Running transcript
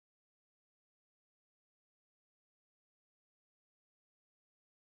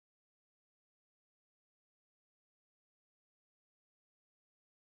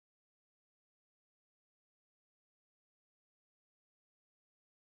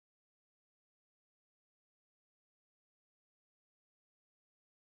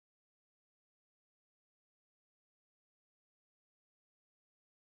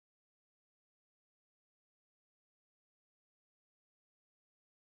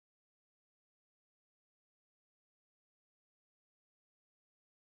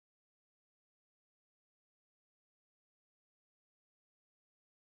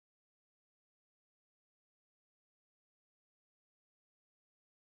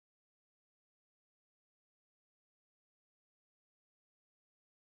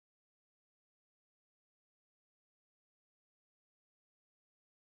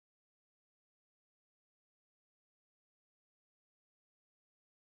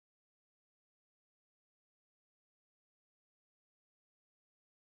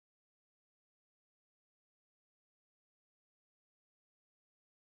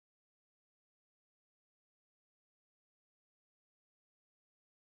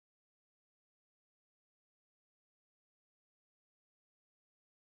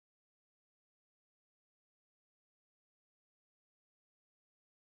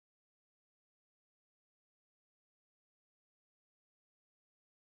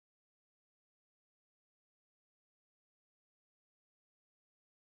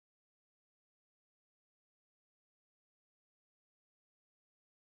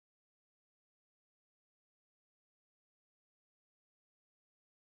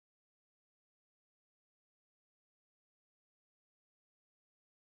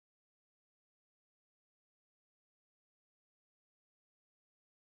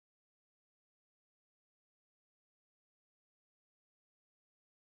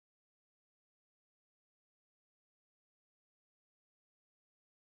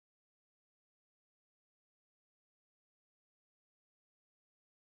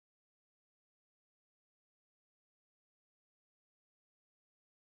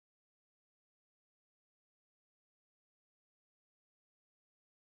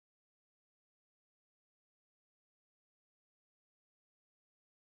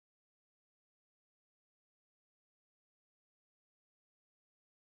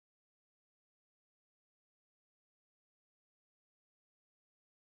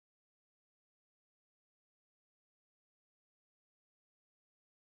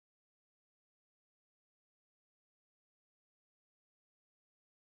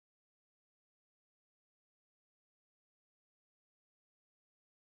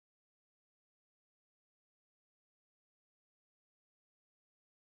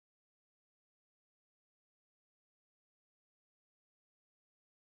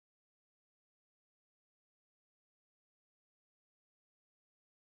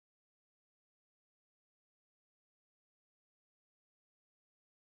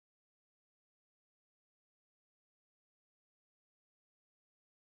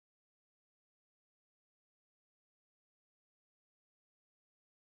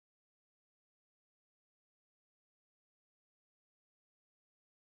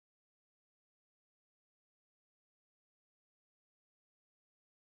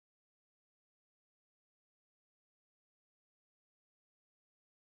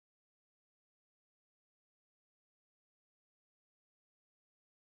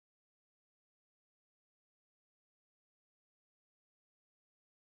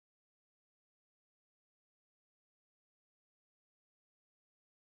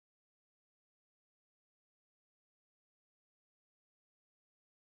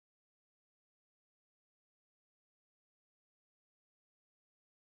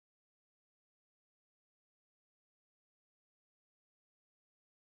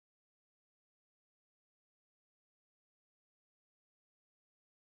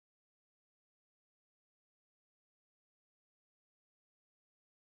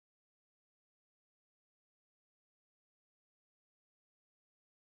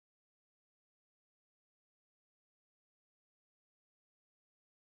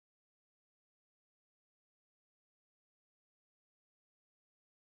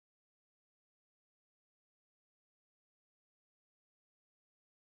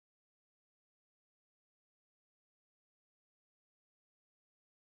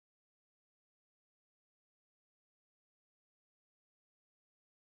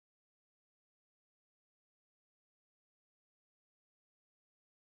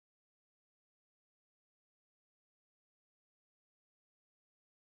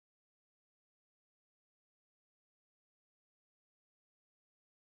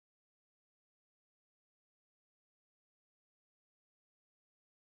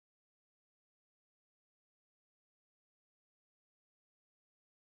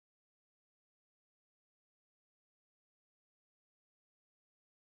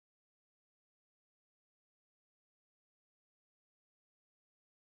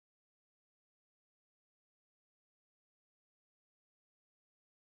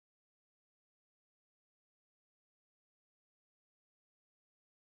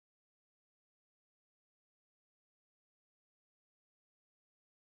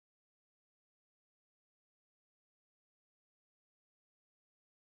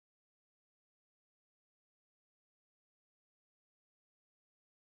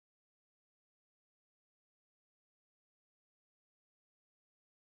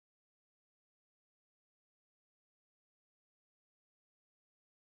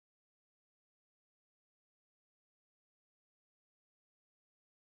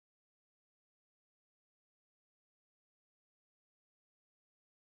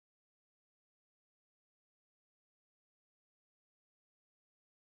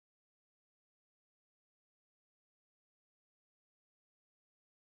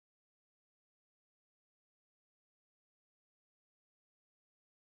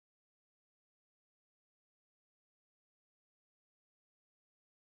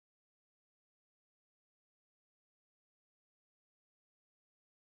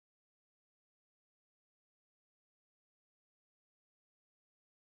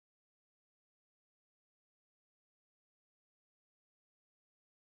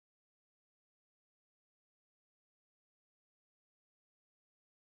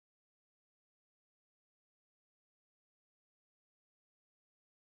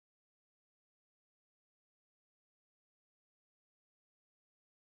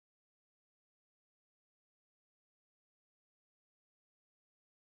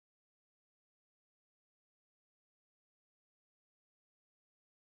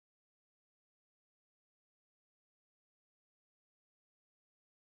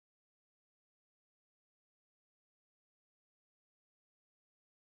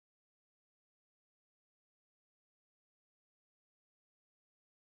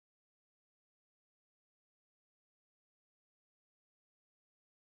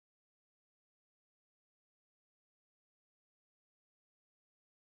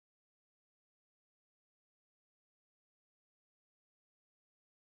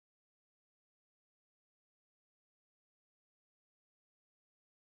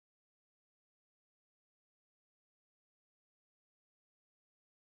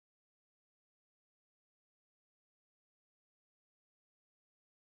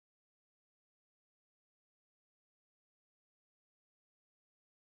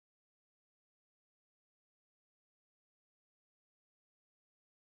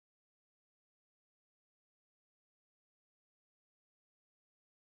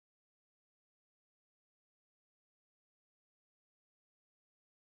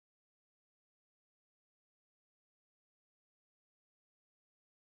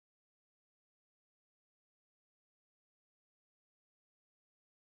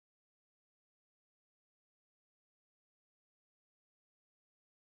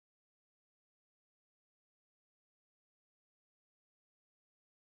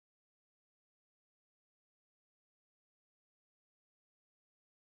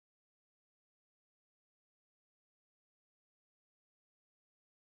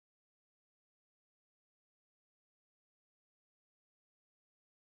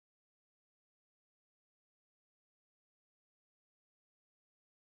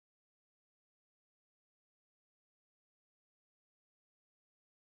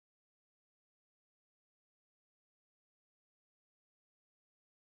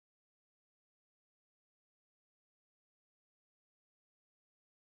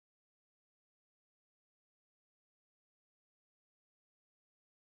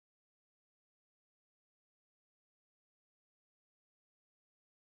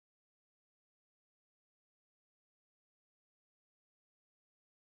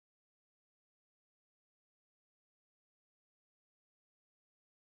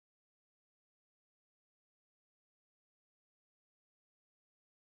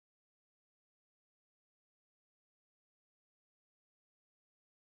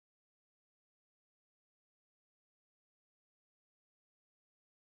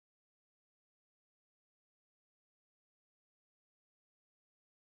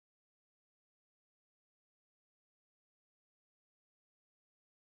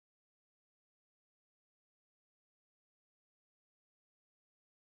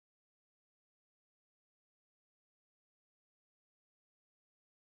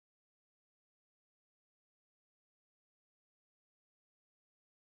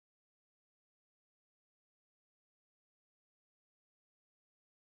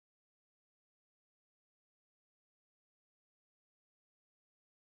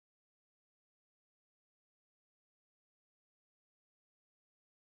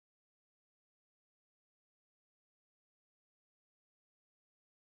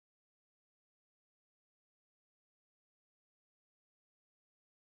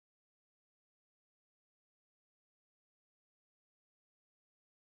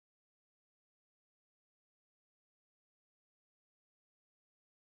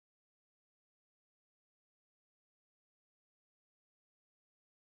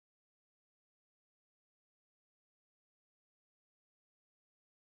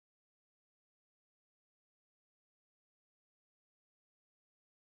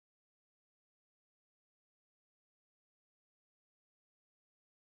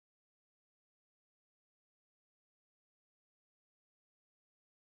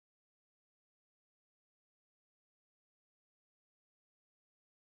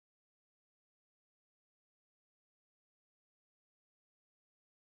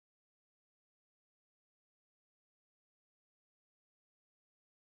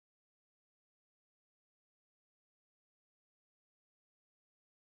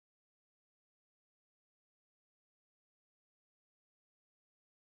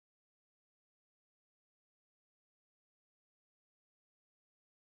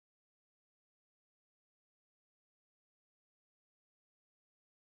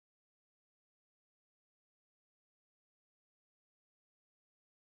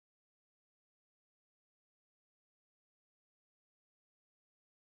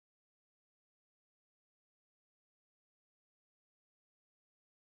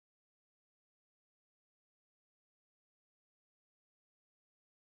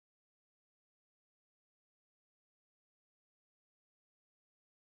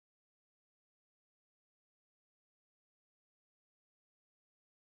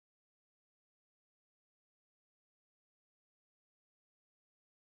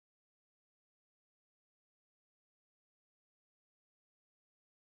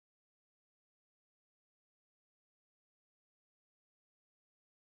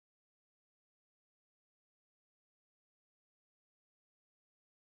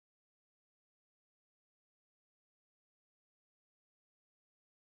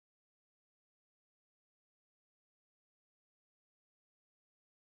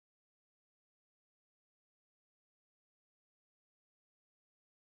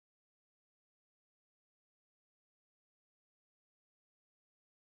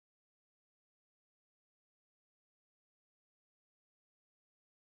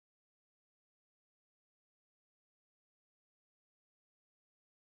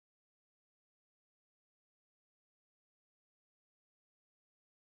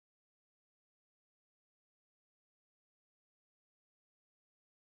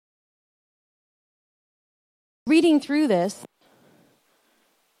reading through this,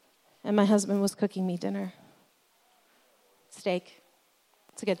 and my husband was cooking me dinner. Steak.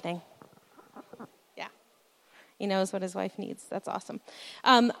 It's a good thing. Yeah. He knows what his wife needs. That's awesome.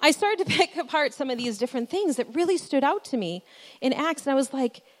 I started to pick apart some of these different things that really stood out to me in Acts, and I was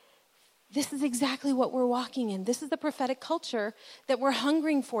like, this is exactly what we're walking in. This is the prophetic culture that we're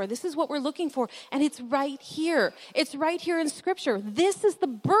hungering for. This is what we're looking for. And it's right here. It's right here in Scripture. This is the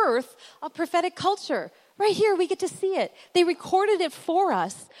birth of prophetic culture. Right here, we get to see it. They recorded it for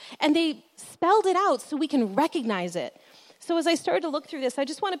us, and they spelled it out so we can recognize it. So as I started to look through this, I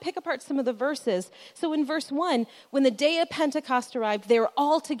just want to pick apart some of the verses. So in verse 1, when the day of Pentecost arrived, they were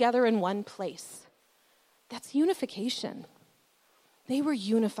all together in one place. That's unification. They were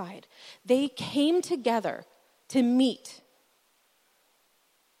unified. They came together to meet.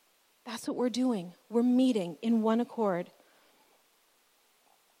 That's what we're doing. We're meeting in one accord.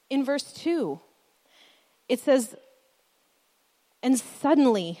 In verse 2, it says, and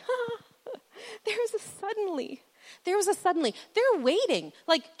suddenly, there was a suddenly. They're waiting.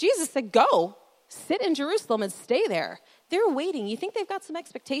 Like Jesus said, go, sit in Jerusalem and stay there. They're waiting. You think they've got some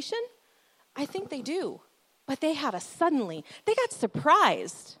expectation? I think they do. But they had a suddenly. They got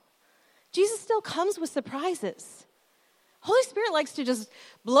surprised. Jesus still comes with surprises. Holy Spirit likes to just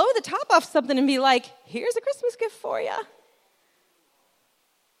blow the top off something and be like, here's a Christmas gift for you.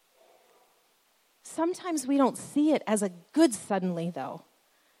 Sometimes we don't see it as a good suddenly, though.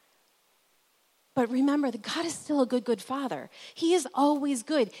 But remember that God is still a good Father. He is always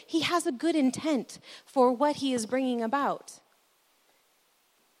good. He has a good intent for what he is bringing about.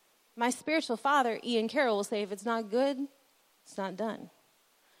 My spiritual father, Ian Carroll, will say, if it's not good, it's not done.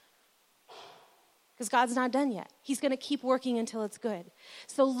 Because God's not done yet. He's going to keep working until it's good.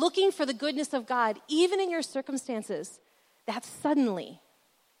 So looking for the goodness of God, even in your circumstances, that's suddenly.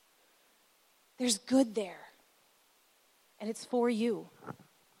 There's good there. And it's for you.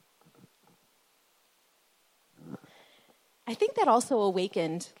 I think that also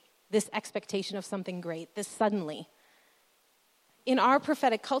awakened this expectation of something great, this suddenly. In our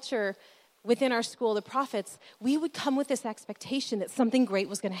prophetic culture, within our school, the prophets, we would come with this expectation that something great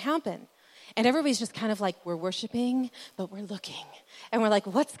was going to happen. And everybody's just kind of like, we're worshiping, but we're looking. And we're like,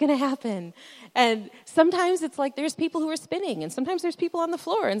 what's going to happen? And sometimes it's like there's people who are spinning, and sometimes there's people on the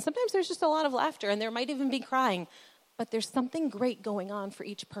floor, and sometimes there's just a lot of laughter, and there might even be crying. But there's something great going on for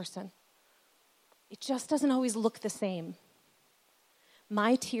each person. It just doesn't always look the same.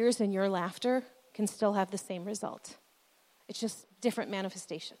 My tears and your laughter can still have the same result. It's just different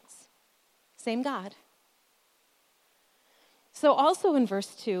manifestations. Same God. So also in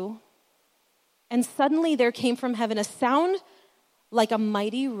verse 2, and suddenly there came from heaven a sound like a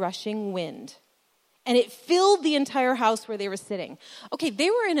mighty rushing wind, and it filled the entire house where they were sitting. Okay, they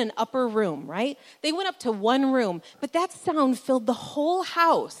were in an upper room, right? They went up to one room, but that sound filled the whole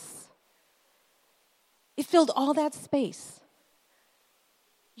house. It filled all that space.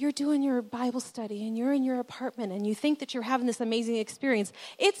 You're doing your Bible study and you're in your apartment and you think that you're having this amazing experience.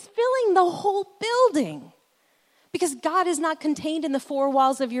 It's filling the whole building because God is not contained in the four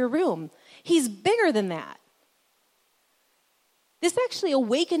walls of your room. He's bigger than that. This actually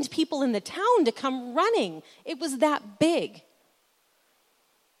awakened people in the town to come running. It was that big.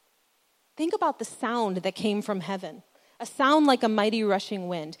 Think about the sound that came from heaven. A sound like a mighty rushing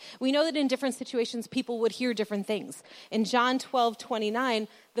wind. We know that in different situations, people would hear different things. In John 12:29,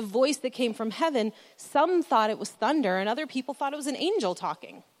 the voice that came from heaven, some thought it was thunder, and other people thought it was an angel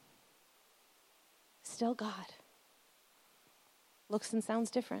talking. Still God. Looks and sounds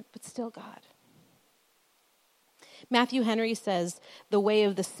different, but still God. Matthew Henry says, the way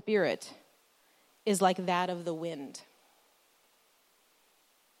of the Spirit is like that of the wind.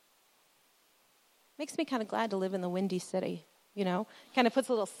 Makes me kind of glad to live in the Windy City, you know? Kind of puts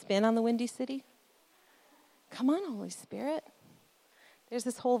a little spin on the Windy City. Come on, Holy Spirit. There's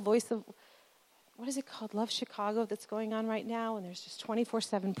this whole voice of, what is it called? Love Chicago that's going on right now, and there's just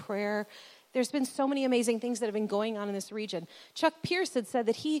 24/7 prayer. There's been so many amazing things that have been going on in this region. Chuck Pierce had said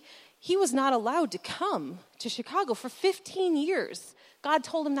that he was not allowed to come to Chicago for 15 years. God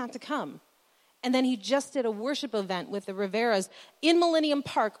told him not to come. And then he just did a worship event with the Riveras in Millennium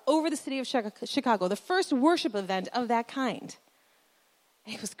Park over the city of Chicago, the first worship event of that kind.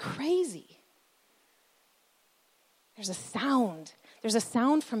 And it was crazy. There's a sound. There's a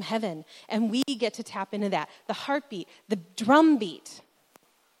sound from heaven, and we get to tap into that. The heartbeat, the drum beat.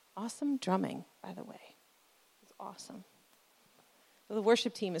 Awesome drumming, by the way. It's awesome. The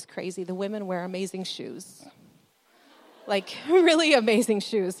worship team is crazy. The women wear amazing shoes. Like, really amazing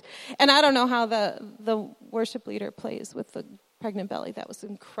shoes. And I don't know how the worship leader plays with the pregnant belly. That was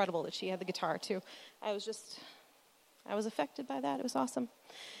incredible that she had the guitar, too. I was just I was affected by that. It was awesome.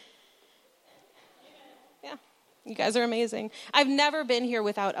 Yeah, you guys are amazing. I've never been here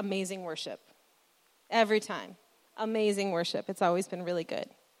without amazing worship. Every time. Amazing worship. It's always been really good.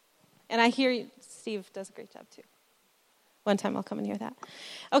 And I hear Steve does a great job too. One time I'll come and hear that.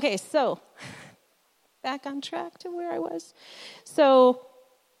 Okay, so back on track to where I was. So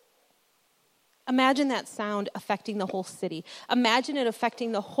imagine that sound affecting the whole city. Imagine it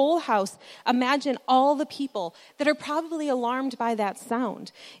affecting the whole house. Imagine all the people that are probably alarmed by that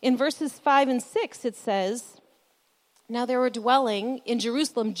sound. In verses 5 and 6, it says, "Now there were dwelling in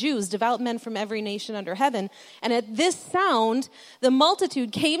Jerusalem Jews, devout men from every nation under heaven. And at this sound, the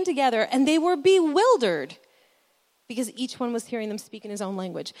multitude came together, and they were bewildered, because each one was hearing them speak in his own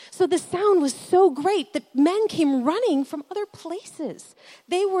language." So the sound was so great that men came running from other places.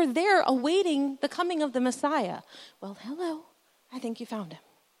 They were there awaiting the coming of the Messiah. Well, hello. I think you found him.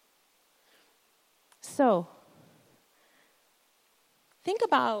 So think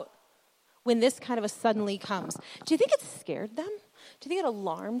about when this kind of a suddenly comes. Do you think it scared them? Do you think it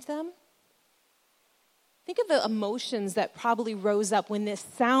alarmed them? Think of the emotions that probably rose up when this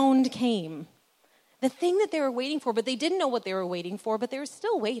sound came. The thing that they were waiting for, but they didn't know what they were waiting for, but they were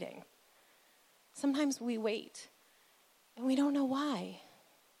still waiting. Sometimes we wait, and we don't know why.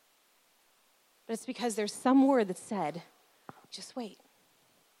 But it's because there's some word that said, just wait.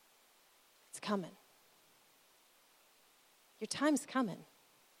 It's coming. Your time's coming.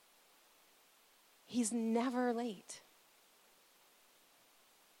 He's never late.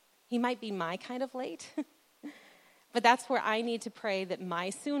 He might be my kind of late, but that's where I need to pray that my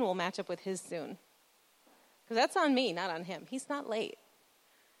soon will match up with his soon. Because that's on me, not on him. He's not late.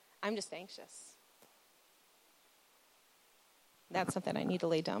 I'm just anxious. That's something I need to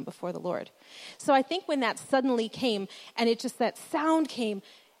lay down before the Lord. So I think when that suddenly came, and that sound came,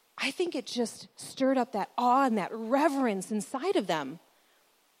 I think it just stirred up that awe and that reverence inside of them.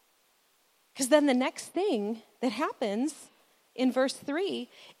 Because then the next thing that happens in verse 3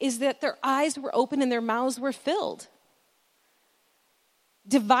 is that their eyes were open and their mouths were filled.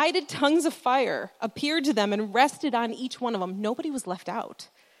 Divided tongues of fire appeared to them and rested on each one of them. Nobody was left out.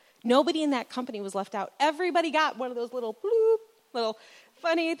 Nobody in that company was left out. Everybody got one of those little bloop, little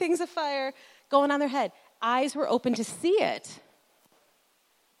funny things of fire going on their head. Eyes were open to see it.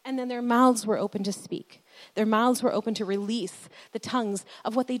 And then their mouths were open to speak. Their mouths were open to release the tongues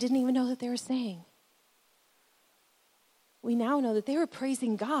of what they didn't even know that they were saying. We now know that they were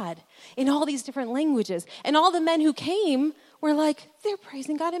praising God in all these different languages. And all the men who came were like, they're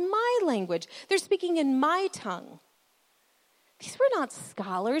praising God in my language. They're speaking in my tongue. These were not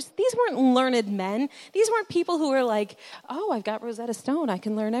scholars. These weren't learned men. These weren't people who were like, oh, I've got Rosetta Stone. I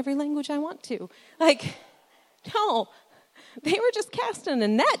can learn every language I want to. Like, no. They were just casting a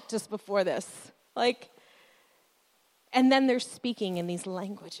net just before this. And then they're speaking in these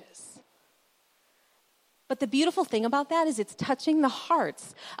languages. But the beautiful thing about that is it's touching the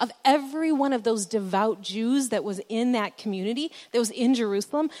hearts of every one of those devout Jews that was in that community, that was in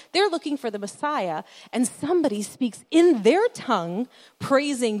Jerusalem. They're looking for the Messiah, and somebody speaks in their tongue,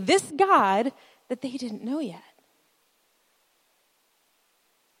 praising this God that they didn't know yet.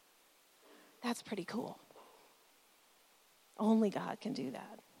 That's pretty cool. Only God can do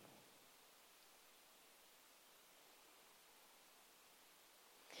that.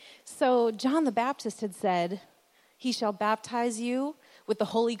 So John the Baptist had said, he shall baptize you with the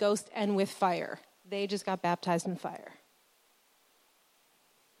Holy Ghost and with fire. They just got baptized in fire.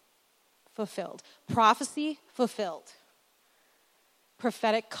 Fulfilled. Prophecy, fulfilled.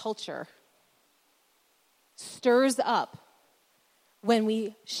 Prophetic culture stirs up when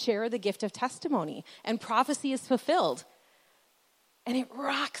we share the gift of testimony. And prophecy is fulfilled. And it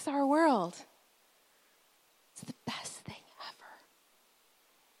rocks our world. It's the best thing ever.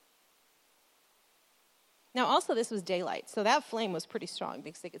 Now, also, this was daylight. So that flame was pretty strong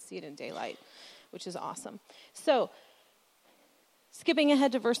because they could see it in daylight, which is awesome. So, skipping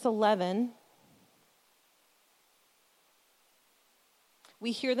ahead to verse 11,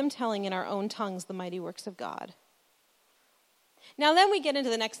 we hear them telling in our own tongues the mighty works of God. Now, then we get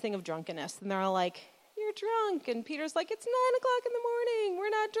into the next thing of drunkenness, and they're all like, you're drunk. And Peter's like, it's 9 o'clock in the morning. We're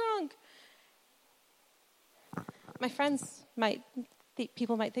not drunk. My friends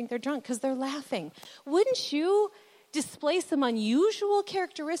people might think they're drunk because they're laughing. Wouldn't you display some unusual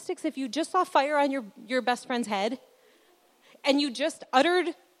characteristics if you just saw fire on your best friend's head and you just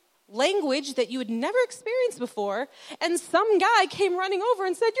uttered language that you had never experienced before, and some guy came running over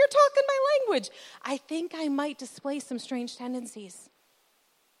and said, you're talking my language? I think I might display some strange tendencies.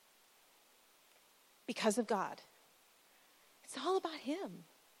 Because of God. It's all about him.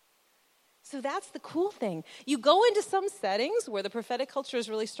 So that's the cool thing. You go into some settings where the prophetic culture is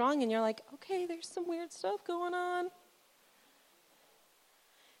really strong and you're like, okay, there's some weird stuff going on.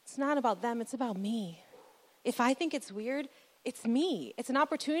 It's not about them, it's about me. If I think it's weird, it's me. It's an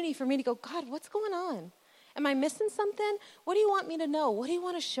opportunity for me to go, God, what's going on? Am I missing something? What do you want me to know? What do you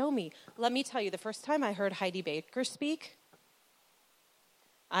want to show me? Let me tell you, the first time I heard Heidi Baker speak,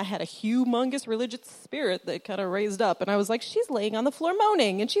 I had a humongous religious spirit that kind of raised up. And I was like, she's laying on the floor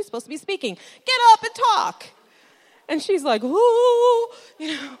moaning, and she's supposed to be speaking. Get up and talk. And she's like, ooh,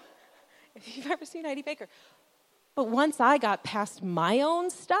 if you've ever seen Heidi Baker. But once I got past my own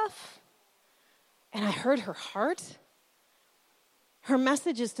stuff, and I heard her heart, her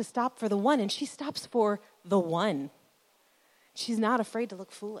message is to stop for the one, and she stops for the one. She's not afraid to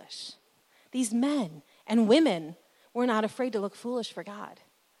look foolish. These men and women were not afraid to look foolish for God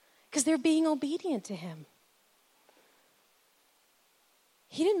because they're being obedient to him.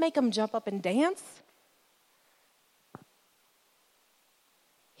 He didn't make them jump up and dance.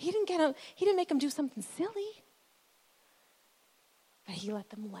 He didn't make them do something silly. But he let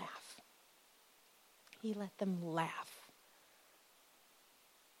them laugh. He let them laugh.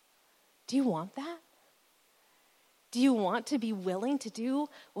 Do you want that? Do you want to be willing to do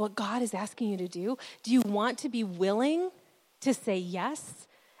what God is asking you to do? Do you want to be willing to say yes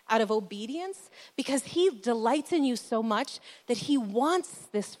out of obedience? Because he delights in you so much that he wants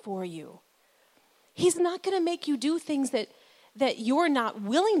this for you. He's not going to make you do things that you're not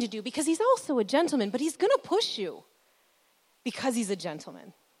willing to do because he's also a gentleman, but he's going to push you because he's a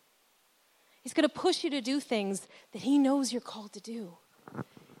gentleman. He's going to push you to do things that he knows you're called to do.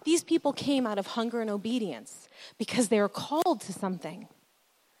 These people came out of hunger and obedience because they were called to something.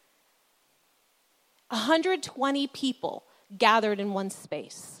 120 people gathered in one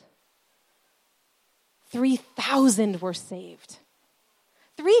space. 3,000 were saved.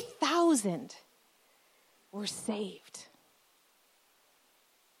 3,000 were saved.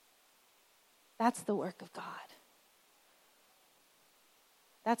 That's the work of God.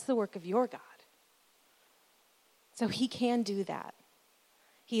 That's the work of your God. So he can do that.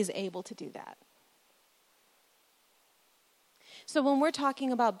 He is able to do that. So when we're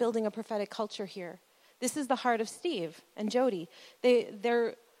talking about building a prophetic culture here, this is the heart of Steve and Jody.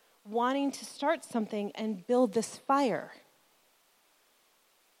 They're wanting to start something and build this fire.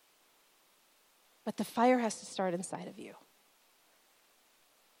 But the fire has to start inside of you.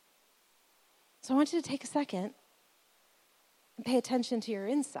 So I want you to take a second and pay attention to your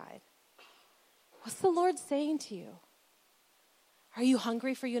inside. What's the Lord saying to you? Are you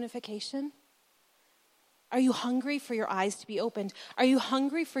hungry for unification? Are you hungry for your eyes to be opened? Are you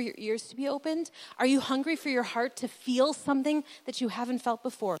hungry for your ears to be opened? Are you hungry for your heart to feel something that you haven't felt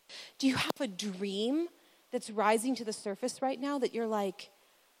before? Do you have a dream that's rising to the surface right now that you're like,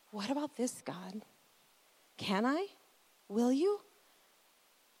 what about this, God? Can I? Will you?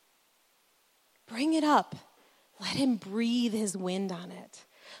 Bring it up. Let him breathe his wind on it.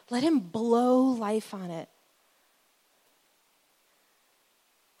 Let him blow life on it.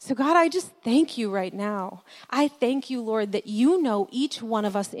 So God, I just thank you right now. I thank you, Lord, that you know each one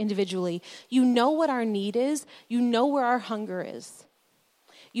of us individually. You know what our need is. You know where our hunger is.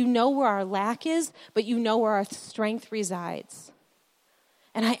 You know where our lack is, but you know where our strength resides.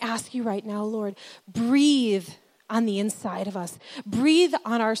 And I ask you right now, Lord, breathe on the inside of us. Breathe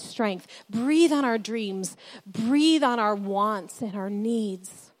on our strength. Breathe on our dreams. Breathe on our wants and our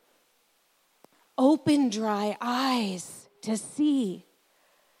needs. Open dry eyes to see.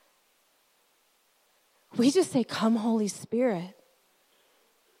 We just say, come, Holy Spirit.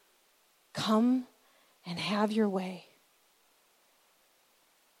 Come and have your way.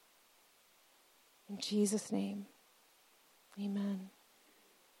 In Jesus' name, amen.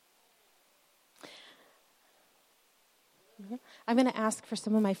 I'm going to ask for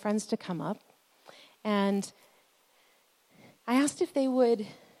some of my friends to come up. And I asked if they would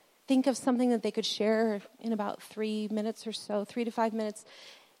think of something that they could share in about 3 minutes or so, 3 to 5 minutes,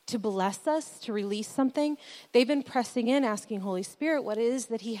 to bless us, to release something. They've been pressing in, asking Holy Spirit what it is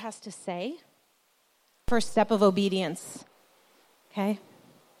that he has to say. First step of obedience. Okay?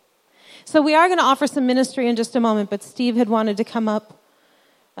 So we are going to offer some ministry in just a moment, but Steve had wanted to come up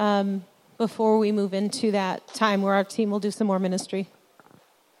before we move into that time where our team will do some more ministry.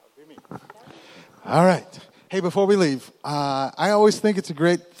 All right. Hey, before we leave, I always think it's a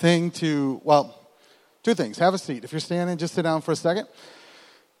great thing to, well, 2 things. Have a seat. If you're standing, just sit down for a second.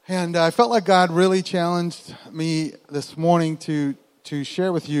 And I felt like God really challenged me this morning to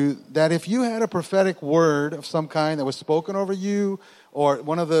share with you that if you had a prophetic word of some kind that was spoken over you, or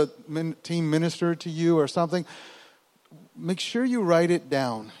one of the team ministered to you or something, make sure you write it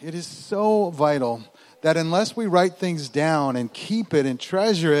down. It is so vital that unless we write things down and keep it and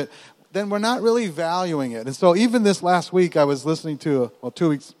treasure it, then we're not really valuing it. And so even this last week, I was listening to, 2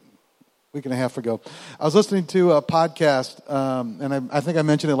 weeks, week and a half ago, I was listening to a podcast, and I think I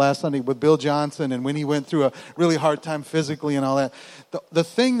mentioned it last Sunday, with Bill Johnson, and when he went through a really hard time physically and all that. The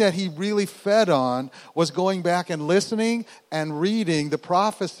thing that he really fed on was going back and listening and reading the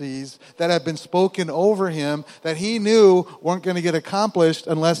prophecies that had been spoken over him that he knew weren't going to get accomplished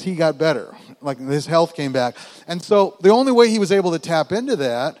unless he got better, like his health came back. And so the only way he was able to tap into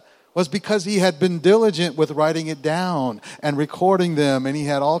that was because he had been diligent with writing it down and recording them, and he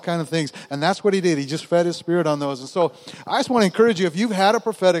had all kinds of things. And that's what he did. He just fed his spirit on those. And so I just want to encourage you, if you've had a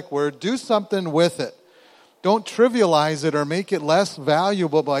prophetic word, do something with it. Don't trivialize it or make it less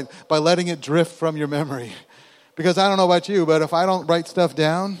valuable by letting it drift from your memory. Because I don't know about you, but if I don't write stuff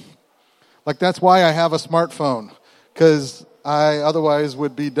down, like that's why I have a smartphone, because I otherwise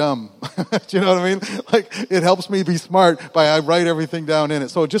would be dumb. Do you know what I mean? Like, it helps me be smart by I write everything down in it.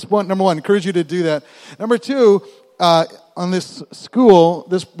 So just number one, encourage you to do that. Number two, on this school,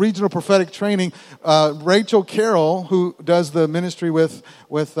 this regional prophetic training, Rachel Carroll, who does the ministry with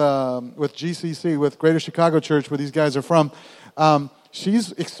GCC, with Greater Chicago Church, where these guys are from,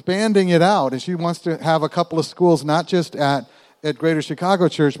 she's expanding it out, and she wants to have a couple of schools, not just at Greater Chicago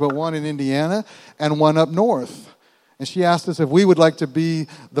Church, but one in Indiana and one up north. And she asked us if we would like to be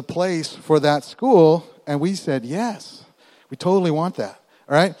the place for that school, and we said yes. We totally want that,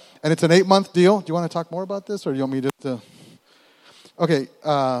 all right? And it's an 8-month deal. Do you want to talk more about this, or do you want me to? Okay, so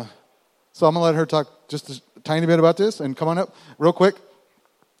I'm going to let her talk just a tiny bit about this, and come on up real quick.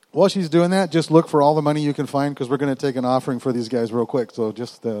 While she's doing that, just look for all the money you can find, because we're going to take an offering for these guys real quick, so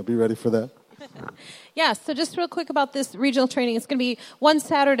just be ready for that. Yeah, so just real quick about this regional training. It's going to be one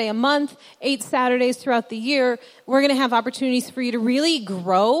Saturday a month, 8 Saturdays throughout the year. We're going to have opportunities for you to really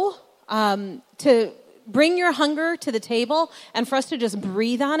grow, to bring your hunger to the table, and for us to just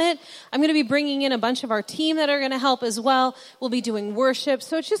breathe on it. I'm going to be bringing in a bunch of our team that are going to help as well. We'll be doing worship.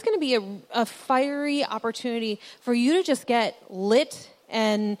 So it's just going to be a fiery opportunity for you to just get lit,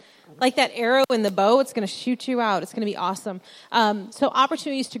 and like that arrow in the bow, it's going to shoot you out. It's going to be awesome. So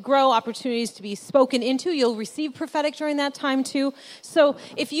opportunities to grow, opportunities to be spoken into. You'll receive prophetic during that time too. So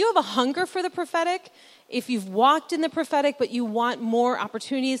if you have a hunger for the prophetic, if you've walked in the prophetic but you want more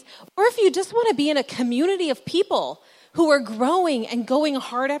opportunities, or if you just want to be in a community of people who are growing and going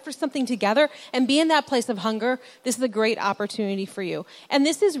hard after something together and be in that place of hunger, this is a great opportunity for you. And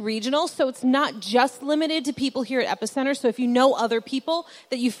this is regional, so it's not just limited to people here at Epicenter. So if you know other people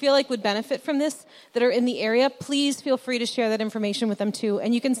that you feel like would benefit from this that are in the area, please feel free to share that information with them too.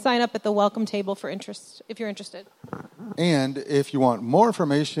 And you can sign up at the welcome table for interest if you're interested. And if you want more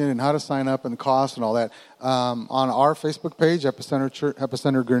information and how to sign up and the cost and all that, on our Facebook page, Epicenter Church,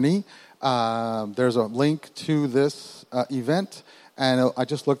 Epicenter Gurnee, there's a link to this event, and I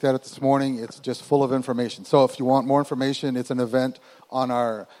just looked at it this morning. It's just full of information. So if you want more information, it's an event on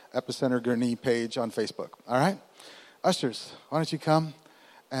our Epicenter Gurnee page on Facebook. All right? Ushers, why don't you come?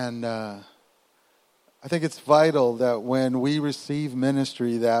 And I think it's vital that when we receive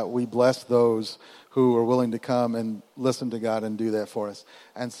ministry that we bless those who are willing to come and listen to God and do that for us.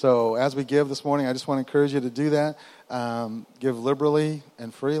 And so as we give this morning, I just want to encourage you to do that. Give liberally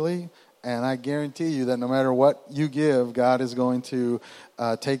and freely. And I guarantee you that no matter what you give, God is going to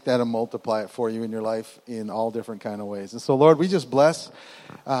take that and multiply it for you in your life in all different kind of ways. And so, Lord, we just bless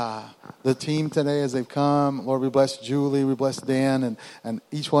the team today as they've come. Lord, we bless Julie, we bless Dan, and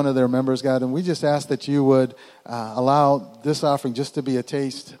each one of their members, God. And we just ask that you would allow this offering just to be a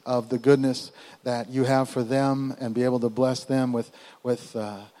taste of the goodness that you have for them, and be able to bless them with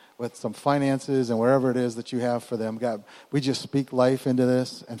some finances and wherever it is that you have for them. God, we just speak life into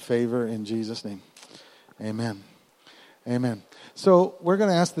this and favor in Jesus' name. Amen. Amen. So we're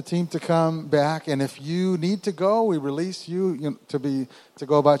going to ask the team to come back, and if you need to go, we release you to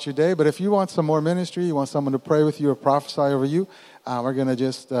go about your day. But if you want some more ministry, you want someone to pray with you or prophesy over you, we're going to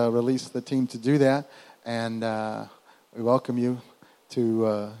just release the team to do that, and we welcome you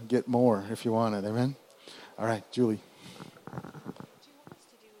to get more if you want it. Amen. All right, Julie.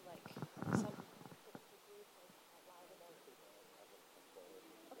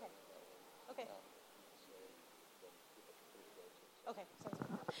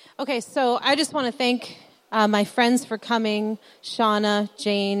 Okay, so I just want to thank my friends for coming: Shauna,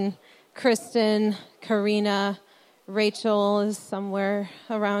 Jane, Kristen, Karina, Rachel is somewhere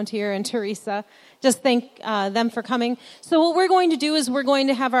around here, and Teresa. Just thank them for coming. So what we're going to do is we're going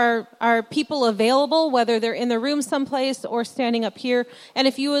to have our people available, whether they're in the room someplace or standing up here. And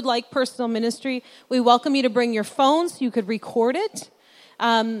if you would like personal ministry, we welcome you to bring your phones so you could record it.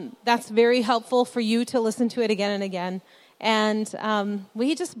 That's very helpful for you to listen to it again and again. And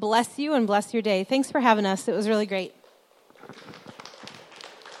we just bless you and bless your day. Thanks for having us. It was really great.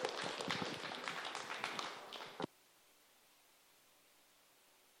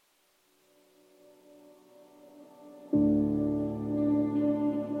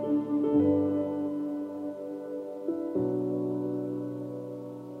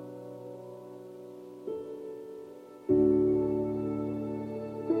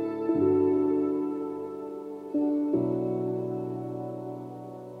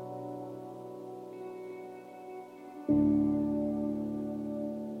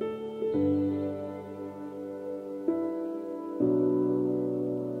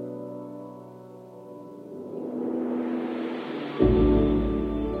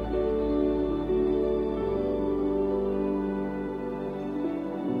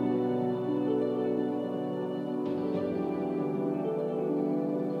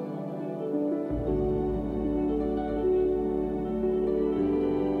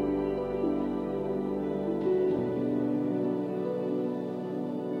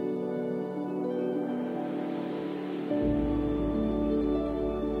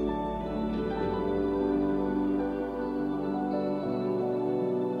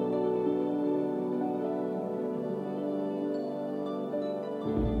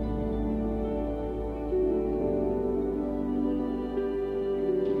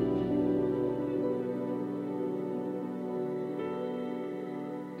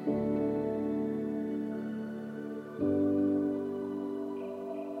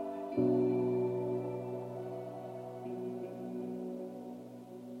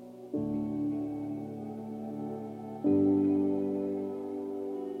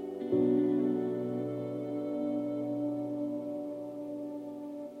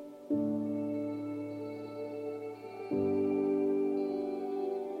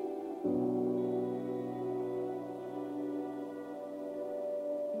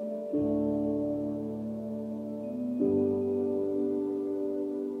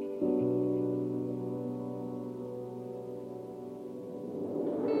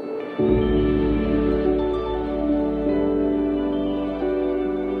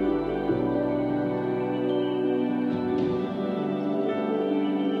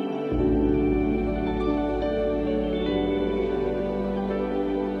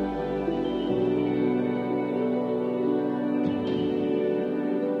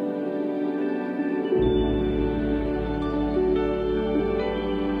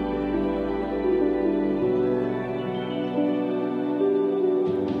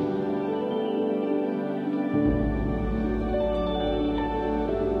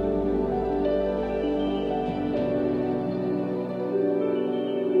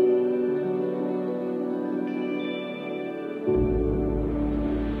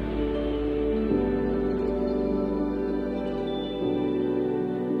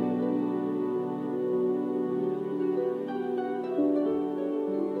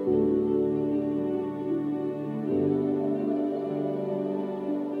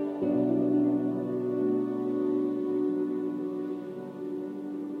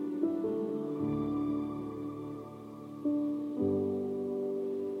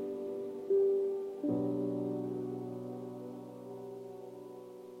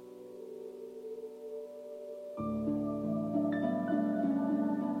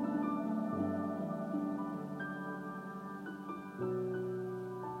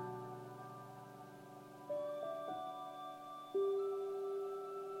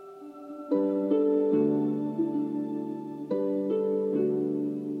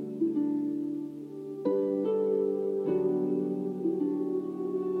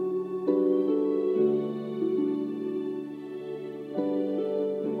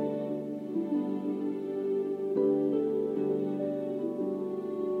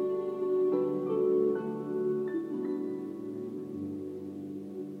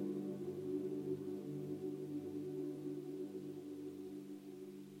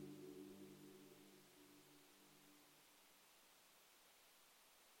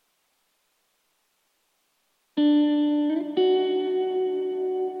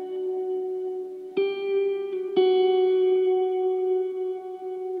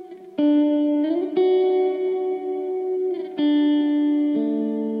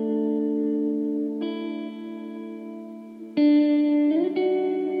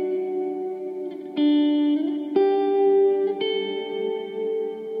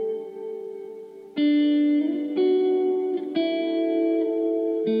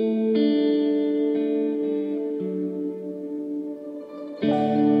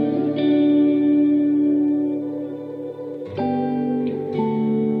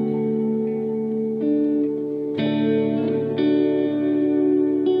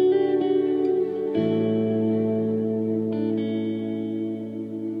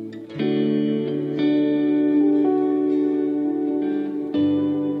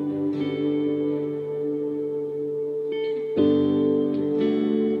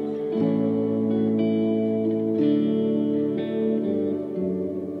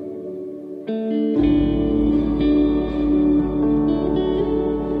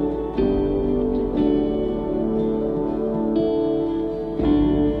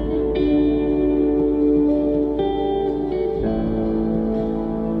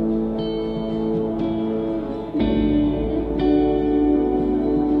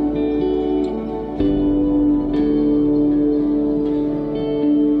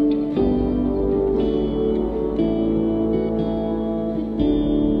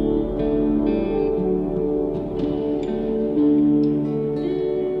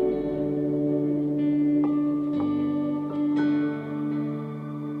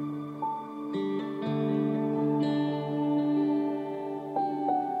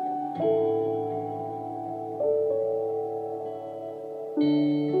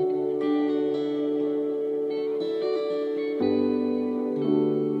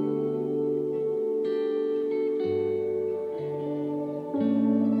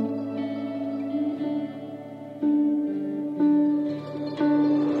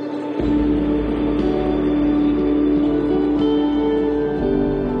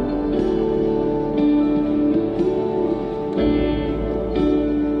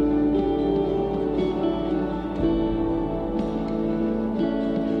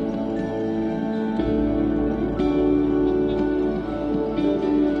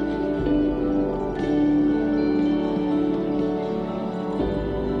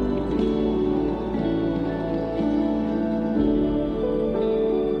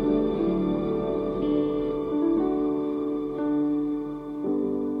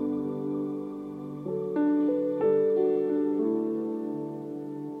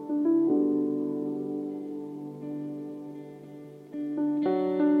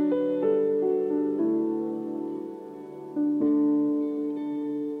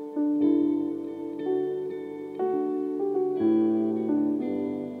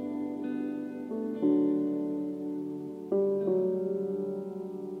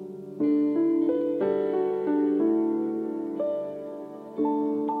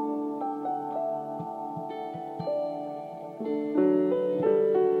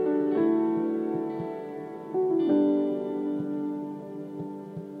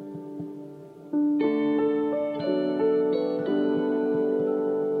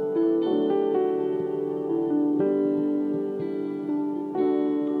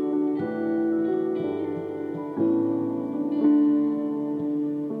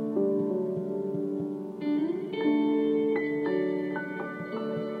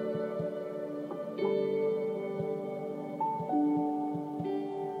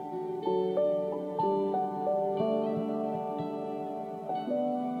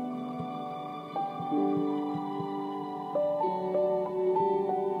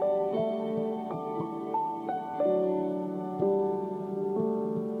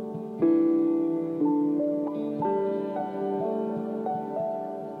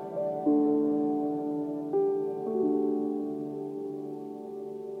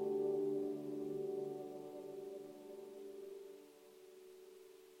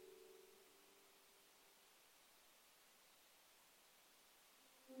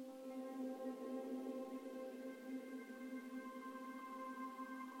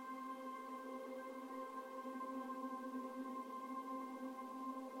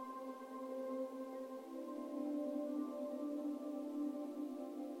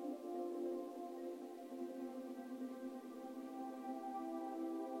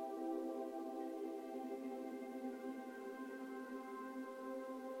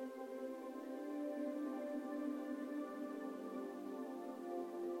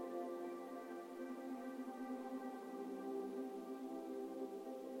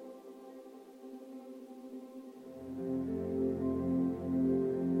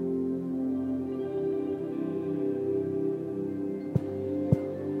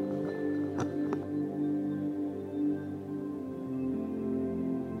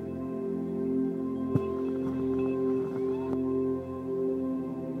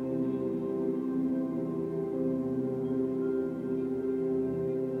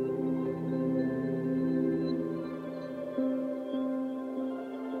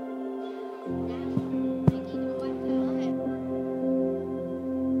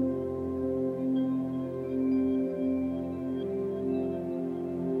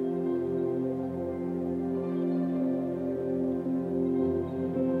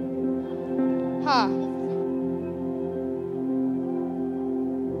 Huh.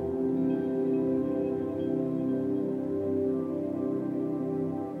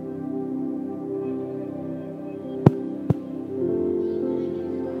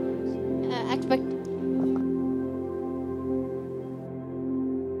 Expect.